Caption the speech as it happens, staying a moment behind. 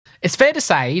It's fair to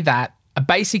say that a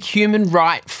basic human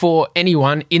right for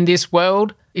anyone in this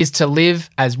world is to live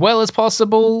as well as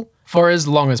possible for as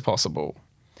long as possible.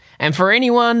 And for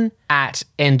anyone at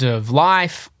end of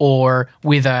life or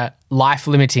with a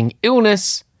life-limiting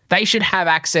illness, they should have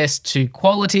access to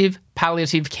qualitative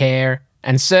palliative care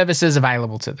and services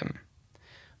available to them.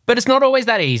 But it's not always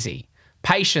that easy.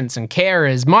 Patients and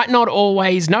carers might not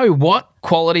always know what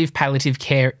qualitative palliative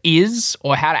care is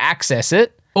or how to access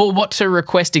it or what to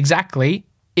request exactly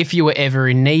if you were ever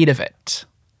in need of it.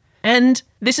 And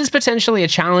this is potentially a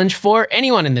challenge for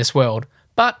anyone in this world.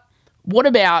 But what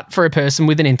about for a person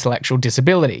with an intellectual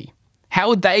disability? How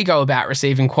would they go about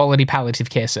receiving quality palliative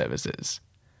care services?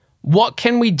 What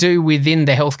can we do within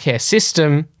the healthcare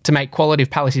system to make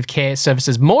qualitative palliative care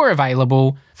services more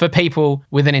available for people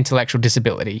with an intellectual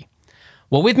disability?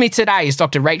 Well, with me today is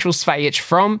Dr. Rachel Svejcic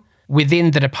from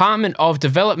within the Department of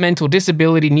Developmental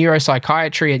Disability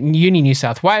Neuropsychiatry at Uni New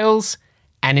South Wales.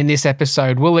 And in this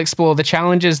episode, we'll explore the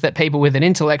challenges that people with an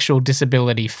intellectual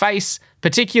disability face,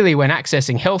 particularly when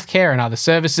accessing healthcare and other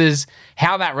services,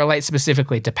 how that relates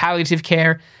specifically to palliative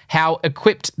care, how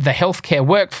equipped the healthcare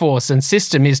workforce and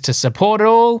system is to support it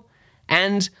all,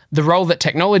 and the role that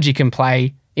technology can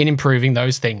play in improving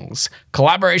those things.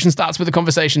 Collaboration starts with a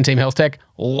conversation, Team Health Tech.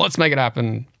 Let's make it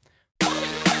happen.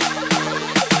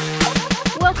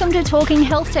 Welcome to Talking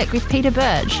Health Tech with Peter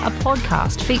Burge, a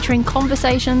podcast featuring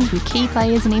conversations with key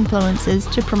players and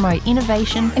influencers to promote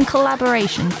innovation and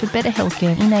collaboration for better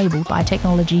healthcare enabled by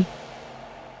technology.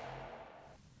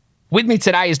 With me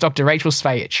today is Dr. Rachel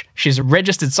Svejcic. She's a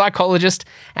registered psychologist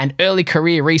and early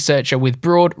career researcher with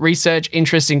broad research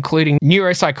interests including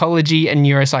neuropsychology and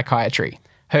neuropsychiatry.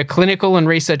 Her clinical and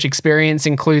research experience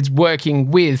includes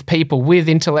working with people with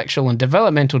intellectual and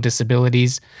developmental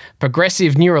disabilities,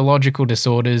 progressive neurological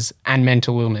disorders, and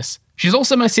mental illness. She's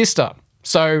also my sister,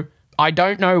 so I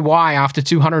don't know why after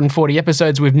 240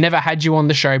 episodes we've never had you on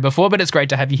the show before, but it's great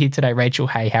to have you here today, Rachel.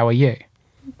 Hey, how are you?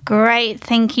 Great,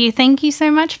 thank you. Thank you so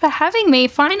much for having me,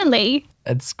 finally.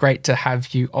 It's great to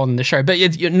have you on the show. But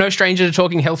you're no stranger to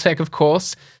Talking Health Tech, of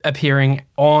course, appearing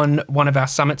on one of our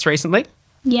summits recently.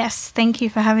 Yes, thank you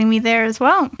for having me there as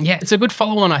well. Yeah, it's a good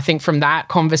follow-on, I think, from that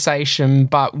conversation,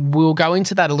 but we'll go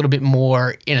into that a little bit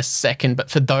more in a second.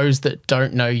 But for those that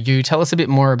don't know you, tell us a bit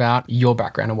more about your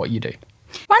background and what you do.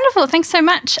 Wonderful, thanks so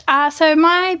much. So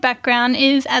my background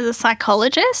is as a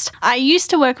psychologist. I used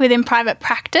to work within private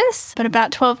practice, but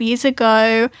about 12 years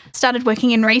ago, started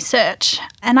working in research.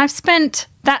 And I've spent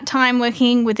that time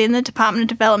working within the Department of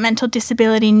Developmental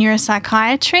Disability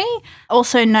Neuropsychiatry,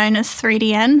 also known as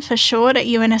 3DN for short, at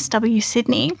UNSW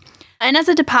Sydney. And as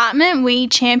a department, we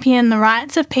champion the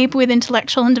rights of people with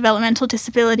intellectual and developmental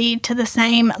disability to the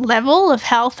same level of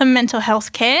health and mental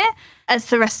health care as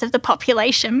the rest of the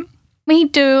population. We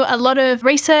do a lot of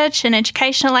research and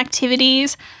educational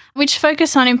activities which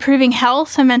focus on improving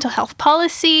health and mental health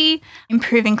policy,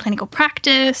 improving clinical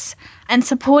practice, and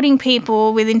supporting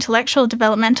people with intellectual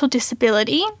developmental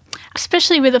disability,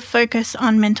 especially with a focus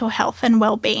on mental health and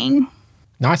well-being.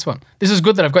 Nice one. This is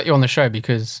good that I've got you on the show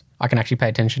because I can actually pay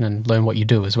attention and learn what you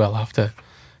do as well after,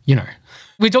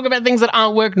 we talk about things that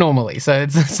aren't work normally. So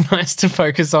it's nice to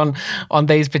focus on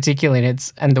these particular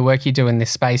units and the work you do in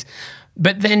this space.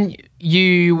 But then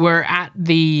you were at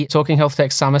the Talking Health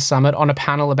Tech Summer Summit on a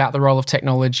panel about the role of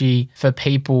technology for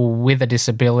people with a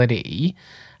disability.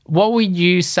 What would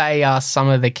you say are some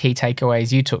of the key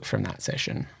takeaways you took from that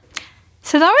session?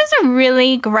 So that was a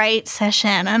really great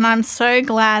session, and I'm so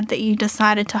glad that you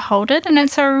decided to hold it, and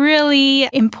it's a really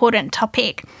important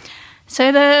topic.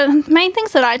 So the main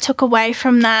things that I took away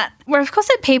from that were, of course,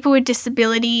 that people with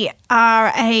disability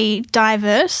are a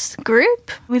diverse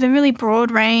group with a really broad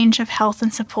range of health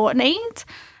and support needs.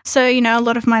 So, a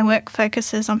lot of my work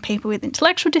focuses on people with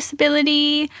intellectual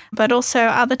disability, but also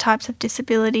other types of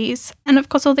disabilities. And, of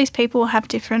course, all these people have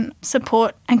different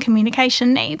support and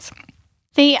communication needs.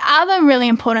 The other really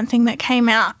important thing that came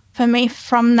out for me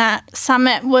from that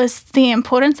summit was the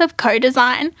importance of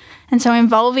co-design. And so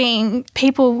involving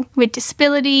people with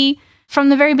disability from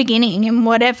the very beginning in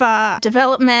whatever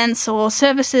developments or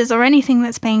services or anything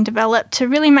that's being developed to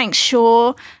really make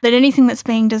sure that anything that's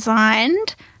being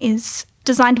designed is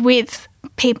designed with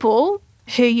people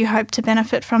who you hope to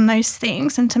benefit from those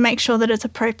things and to make sure that it's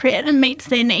appropriate and meets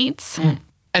their needs.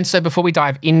 And so before we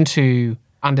dive into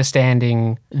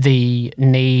understanding the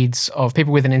needs of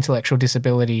people with an intellectual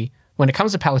disability when it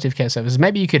comes to palliative care services,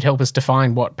 maybe you could help us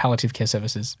define what palliative care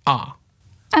services are.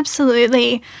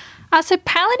 Absolutely. So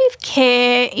palliative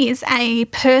care is a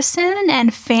person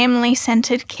and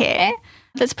family-centred care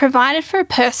that's provided for a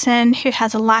person who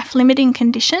has a life-limiting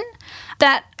condition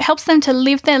that helps them to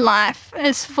live their life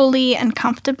as fully and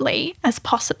comfortably as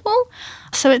possible.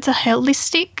 So it's a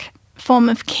holistic form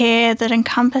of care that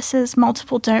encompasses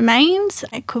multiple domains.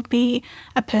 It could be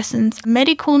a person's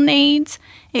medical needs,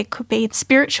 it could be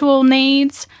spiritual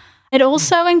needs. It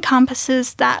also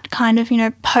encompasses that kind of,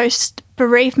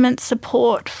 post-bereavement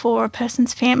support for a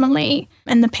person's family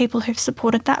and the people who've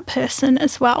supported that person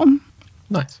as well.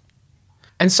 Nice.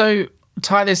 And so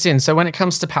tie this in. So when it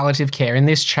comes to palliative care, in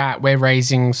this chat, we're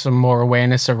raising some more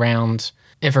awareness around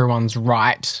everyone's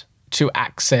right to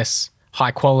access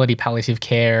high-quality palliative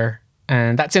care,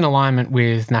 and that's in alignment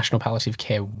with National Palliative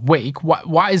Care Week.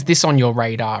 Why is this on your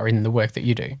radar in the work that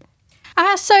you do?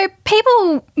 So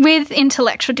people with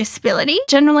intellectual disability,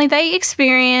 generally they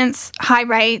experience high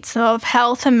rates of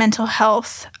health and mental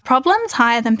health problems,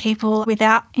 higher than people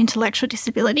without intellectual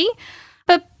disability.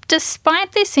 But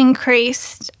despite this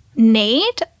increased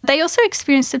need, they also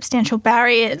experience substantial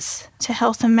barriers to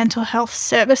health and mental health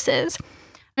services.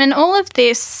 And all of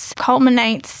this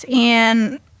culminates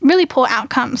in really poor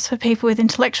outcomes for people with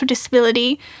intellectual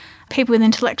disability. People with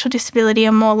intellectual disability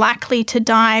are more likely to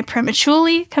die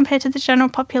prematurely compared to the general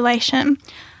population,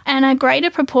 and a greater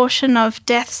proportion of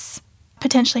deaths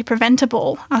potentially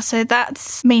preventable. So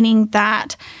that's meaning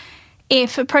that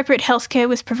if appropriate healthcare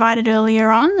was provided earlier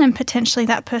on, then potentially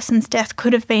that person's death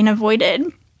could have been avoided.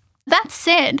 That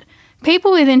said,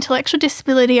 people with intellectual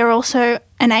disability are also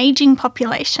an ageing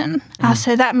population.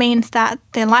 So that means that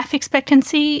their life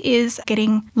expectancy is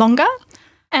getting longer.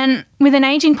 And with an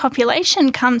ageing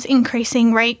population comes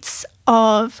increasing rates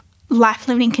of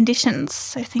life-limiting conditions.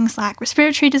 So things like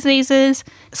respiratory diseases,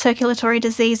 circulatory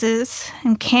diseases,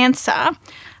 and cancer,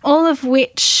 all of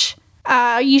which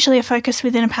are usually a focus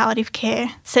within a palliative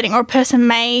care setting, or a person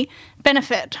may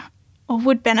benefit or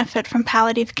would benefit from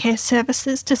palliative care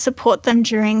services to support them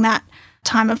during that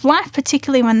time of life,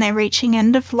 particularly when they're reaching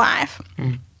end of life.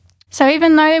 So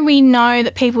even though we know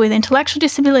that people with intellectual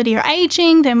disability are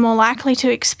ageing, they're more likely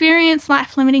to experience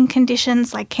life-limiting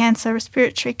conditions like cancer,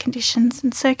 respiratory conditions,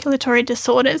 and circulatory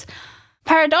disorders,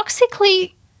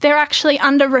 paradoxically, they're actually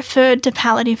under-referred to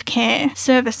palliative care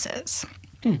services.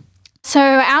 So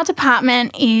our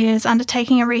department is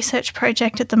undertaking a research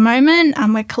project at the moment,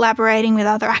 and we're collaborating with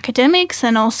other academics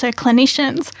and also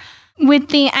clinicians with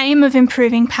the aim of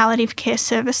improving palliative care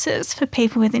services for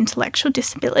people with intellectual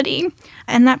disability.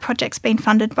 And that project's been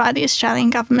funded by the Australian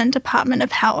Government Department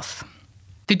of Health.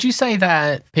 Did you say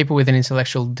that people with an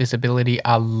intellectual disability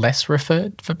are less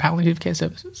referred for palliative care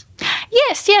services?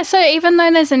 Yes. So even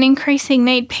though there's an increasing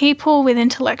need, people with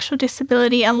intellectual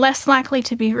disability are less likely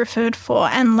to be referred for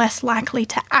and less likely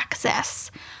to access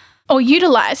or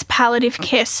utilise palliative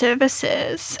care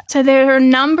services. So there are a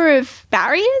number of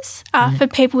barriers for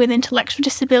people with intellectual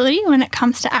disability when it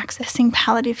comes to accessing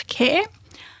palliative care.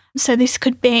 So this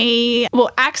could be,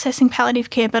 accessing palliative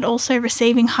care, but also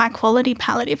receiving high quality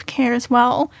palliative care as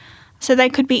well. So they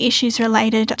could be issues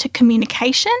related to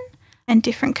communication and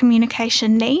different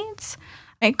communication needs.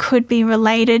 It could be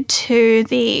related to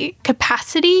the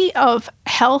capacity of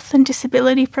health and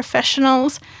disability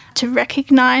professionals to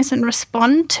recognise and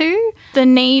respond to the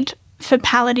need for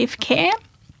palliative care.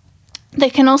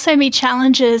 There can also be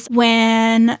challenges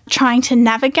when trying to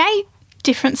navigate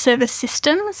different service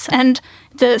systems and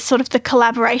the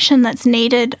collaboration that's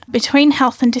needed between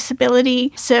health and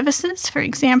disability services, for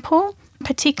example,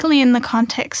 particularly in the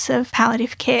context of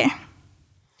palliative care.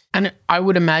 And I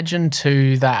would imagine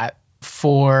too that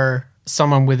for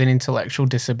someone with an intellectual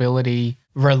disability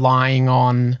relying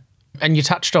on, and you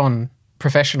touched on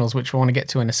professionals, which we want to get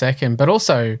to in a second, but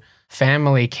also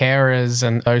family carers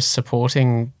and those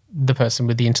supporting the person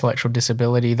with the intellectual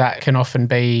disability, that can often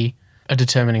be a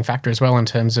determining factor as well in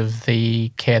terms of the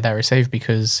care they receive,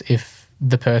 because if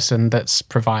the person that's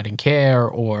providing care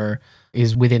or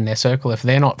is within their circle, if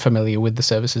they're not familiar with the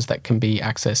services that can be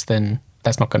accessed, then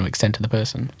that's not going to extend to the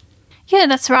person. Yeah,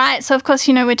 that's right. So, of course,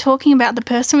 we're talking about the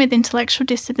person with intellectual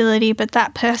disability, but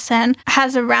that person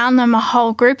has around them a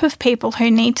whole group of people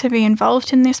who need to be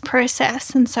involved in this process.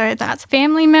 And so that's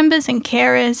family members and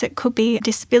carers. It could be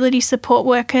disability support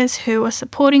workers who are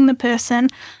supporting the person,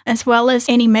 as well as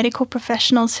any medical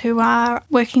professionals who are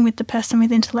working with the person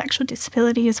with intellectual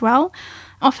disability as well.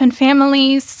 Often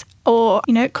families, or,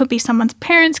 it could be someone's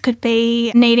parents, could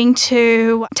be needing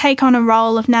to take on a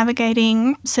role of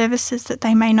navigating services that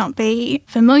they may not be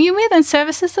familiar with, and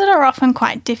services that are often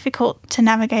quite difficult to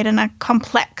navigate and are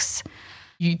complex.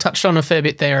 You touched on a fair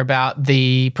bit there about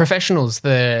the professionals,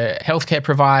 the healthcare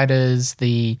providers,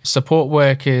 the support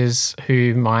workers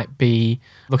who might be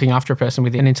looking after a person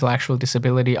with an intellectual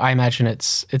disability. I imagine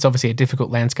it's obviously a difficult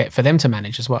landscape for them to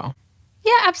manage as well.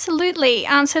 Yeah, absolutely.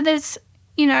 So there's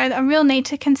a real need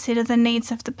to consider the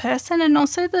needs of the person and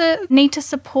also the need to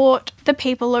support the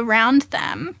people around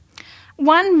them.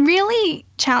 One really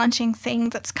challenging thing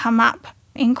that's come up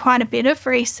in quite a bit of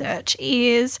research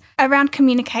is around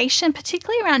communication,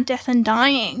 particularly around death and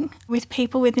dying with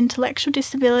people with intellectual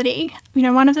disability.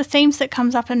 One of the themes that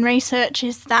comes up in research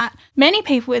is that many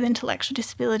people with intellectual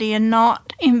disability are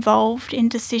not involved in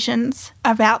decisions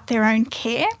about their own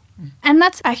care. And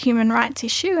that's a human rights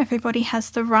issue. Everybody has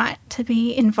the right to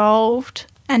be involved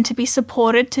and to be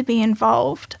supported to be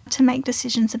involved, to make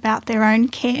decisions about their own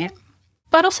care.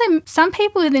 But also, some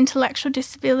people with intellectual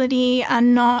disability are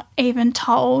not even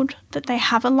told that they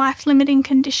have a life-limiting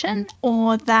condition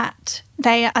or that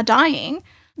they are dying.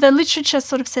 The literature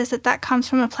sort of says that that comes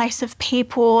from a place of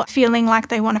people feeling like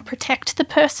they want to protect the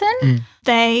person.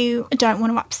 They don't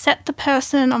want to upset the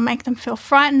person or make them feel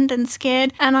frightened and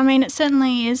scared. And I mean, it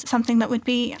certainly is something that would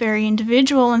be very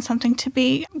individual and something to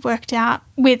be worked out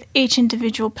with each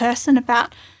individual person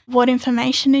about what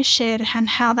information is shared and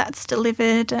how that's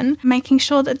delivered, and making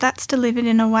sure that that's delivered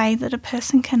in a way that a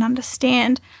person can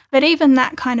understand. But even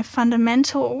that kind of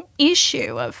fundamental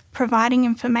issue of providing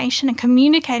information and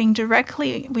communicating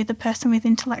directly with a person with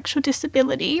intellectual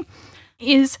disability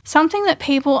is something that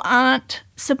people aren't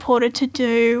supported to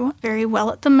do very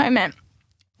well at the moment.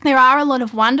 There are a lot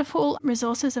of wonderful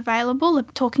resources available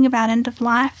of talking about end of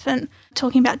life and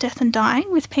talking about death and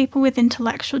dying with people with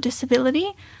intellectual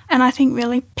disability. And I think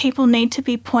really people need to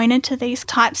be pointed to these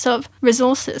types of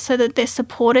resources so that they're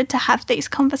supported to have these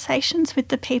conversations with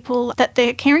the people that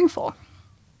they're caring for.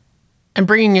 And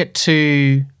bringing it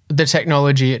to the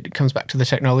technology, it comes back to the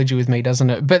technology with me, doesn't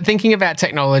it? But thinking about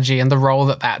technology and the role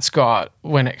that that's got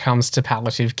when it comes to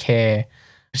palliative care,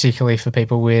 particularly for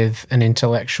people with an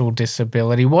intellectual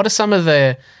disability, what are some of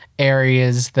the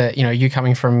areas that, you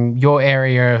coming from your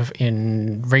area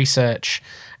in research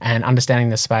and understanding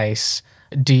the space,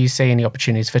 do you see any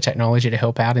opportunities for technology to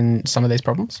help out in some of these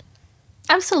problems?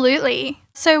 Absolutely.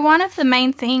 So one of the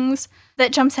main things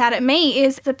that jumps out at me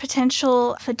is the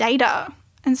potential for data.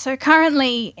 And so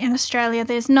currently in Australia,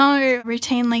 there's no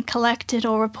routinely collected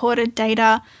or reported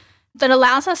data that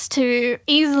allows us to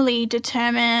easily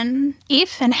determine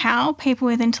if and how people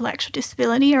with intellectual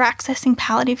disability are accessing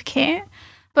palliative care,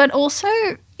 but also,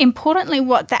 importantly,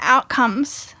 what the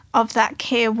outcomes of that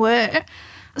care were.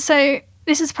 So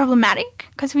this is problematic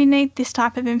because we need this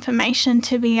type of information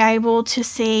to be able to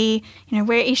see,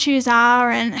 where issues are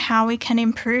and how we can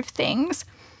improve things.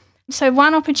 So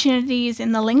one opportunity is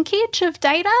in the linkage of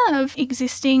data, of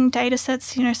existing data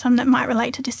sets, some that might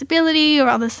relate to disability or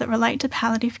others that relate to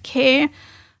palliative care,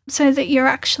 so that you're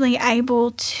actually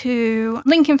able to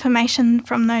link information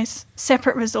from those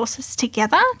separate resources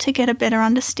together to get a better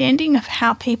understanding of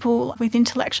how people with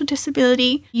intellectual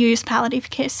disability use palliative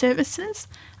care services.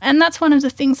 And that's one of the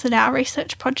things that our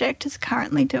research project is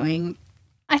currently doing.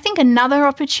 I think another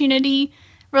opportunity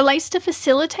relates to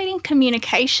facilitating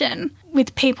communication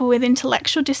with people with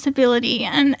intellectual disability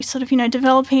and sort of,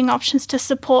 developing options to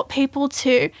support people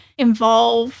to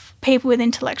involve people with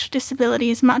intellectual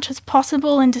disability as much as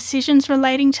possible in decisions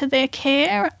relating to their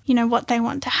care, what they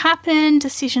want to happen,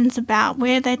 decisions about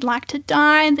where they'd like to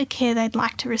die, the care they'd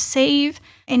like to receive,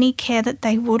 any care that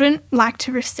they wouldn't like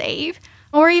to receive,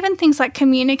 or even things like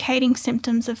communicating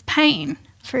symptoms of pain,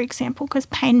 for example, because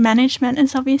pain management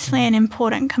is obviously an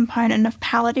important component of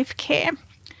palliative care.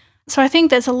 So I think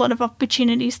there's a lot of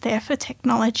opportunities there for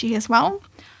technology as well.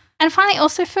 And finally,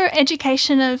 also for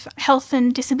education of health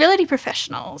and disability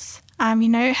professionals.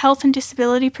 Health and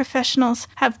disability professionals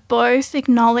have both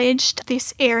acknowledged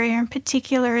this area in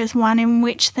particular as one in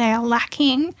which they are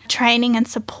lacking training and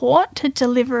support to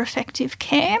deliver effective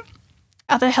care.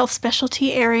 Other health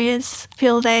specialty areas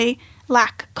feel they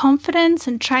lack confidence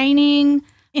and training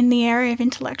in the area of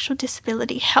intellectual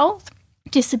disability health.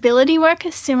 Disability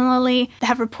workers similarly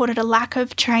have reported a lack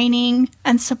of training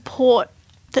and support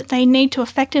that they need to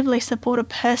effectively support a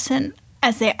person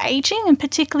as they're aging, and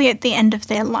particularly at the end of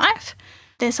their life.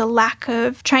 There's a lack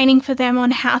of training for them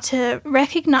on how to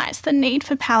recognise the need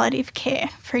for palliative care,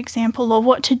 for example, or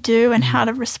what to do and how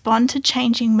to respond to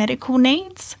changing medical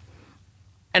needs.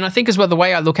 And I think as well, the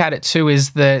way I look at it too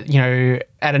is that,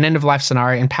 at an end-of-life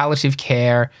scenario in palliative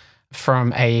care,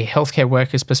 from a healthcare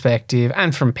worker's perspective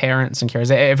and from parents and carers,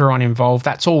 everyone involved,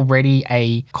 that's already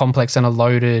a complex and a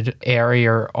loaded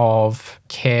area of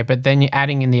care. But then you're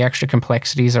adding in the extra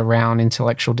complexities around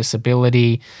intellectual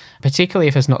disability, particularly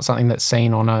if it's not something that's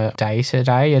seen on a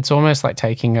day-to-day. It's almost like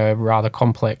taking a rather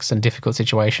complex and difficult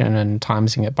situation and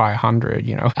timesing it by 100,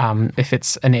 If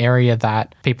it's an area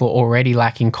that people are already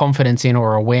lacking confidence in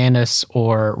or awareness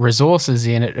or resources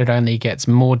in, it only gets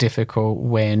more difficult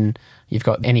when you've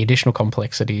got any additional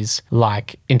complexities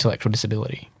like intellectual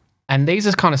disability. And these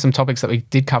are kind of some topics that we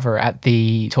did cover at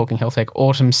the Talking Health Tech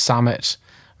Autumn Summit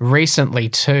recently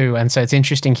too. And so it's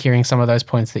interesting hearing some of those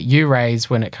points that you raise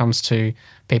when it comes to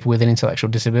people with an intellectual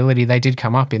disability. They did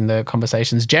come up in the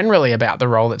conversations generally about the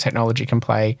role that technology can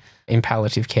play in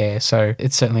palliative care. So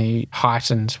it's certainly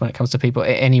heightened when it comes to people,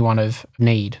 anyone of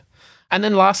need. And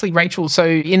then lastly, Rachel, so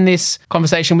in this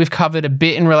conversation, we've covered a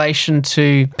bit in relation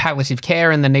to palliative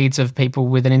care and the needs of people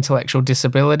with an intellectual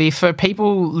disability. For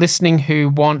people listening who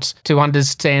want to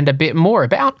understand a bit more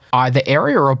about either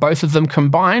area or both of them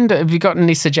combined, have you got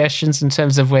any suggestions in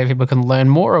terms of where people can learn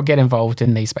more or get involved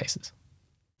in these spaces?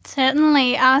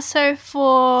 Certainly. So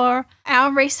for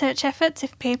our research efforts,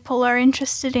 if people are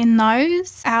interested in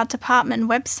those, our department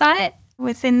website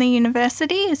within the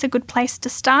university is a good place to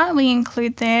start. We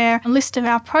include there a list of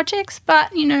our projects,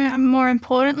 but, more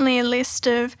importantly, a list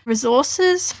of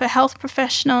resources for health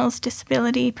professionals,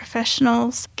 disability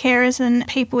professionals, carers and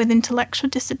people with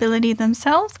intellectual disability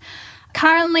themselves.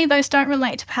 Currently, those don't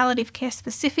relate to palliative care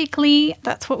specifically.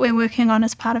 That's what we're working on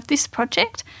as part of this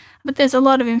project. But there's a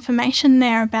lot of information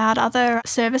there about other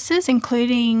services,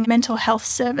 including mental health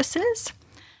services.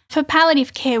 For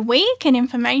Palliative Care Week and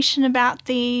information about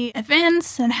the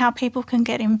events and how people can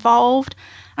get involved,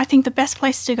 I think the best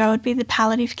place to go would be the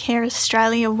Palliative Care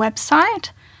Australia website.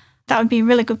 That would be a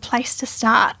really good place to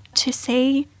start to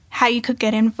see how you could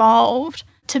get involved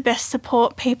to best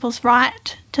support people's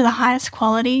right to the highest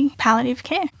quality palliative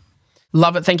care.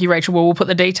 Love it. Thank you, Rachel. Well, we'll put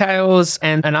the details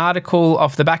and an article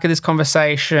off the back of this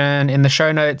conversation in the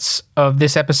show notes of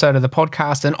this episode of the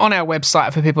podcast and on our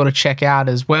website for people to check out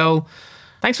as well.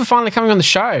 Thanks for finally coming on the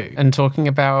show and talking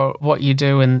about what you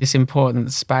do in this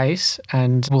important space,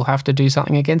 and we'll have to do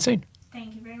something again soon.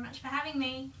 Thank you very much for having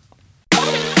me.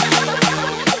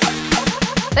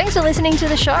 Thanks for listening to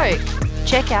the show.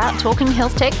 Check out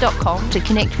talkinghealthtech.com to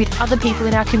connect with other people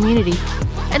in our community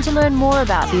and to learn more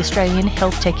about the Australian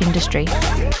health tech industry.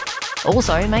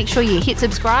 Also, make sure you hit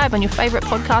subscribe on your favourite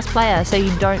podcast player so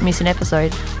you don't miss an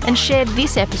episode, and share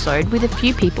this episode with a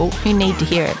few people who need to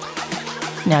hear it.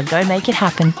 Now go make it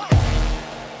happen.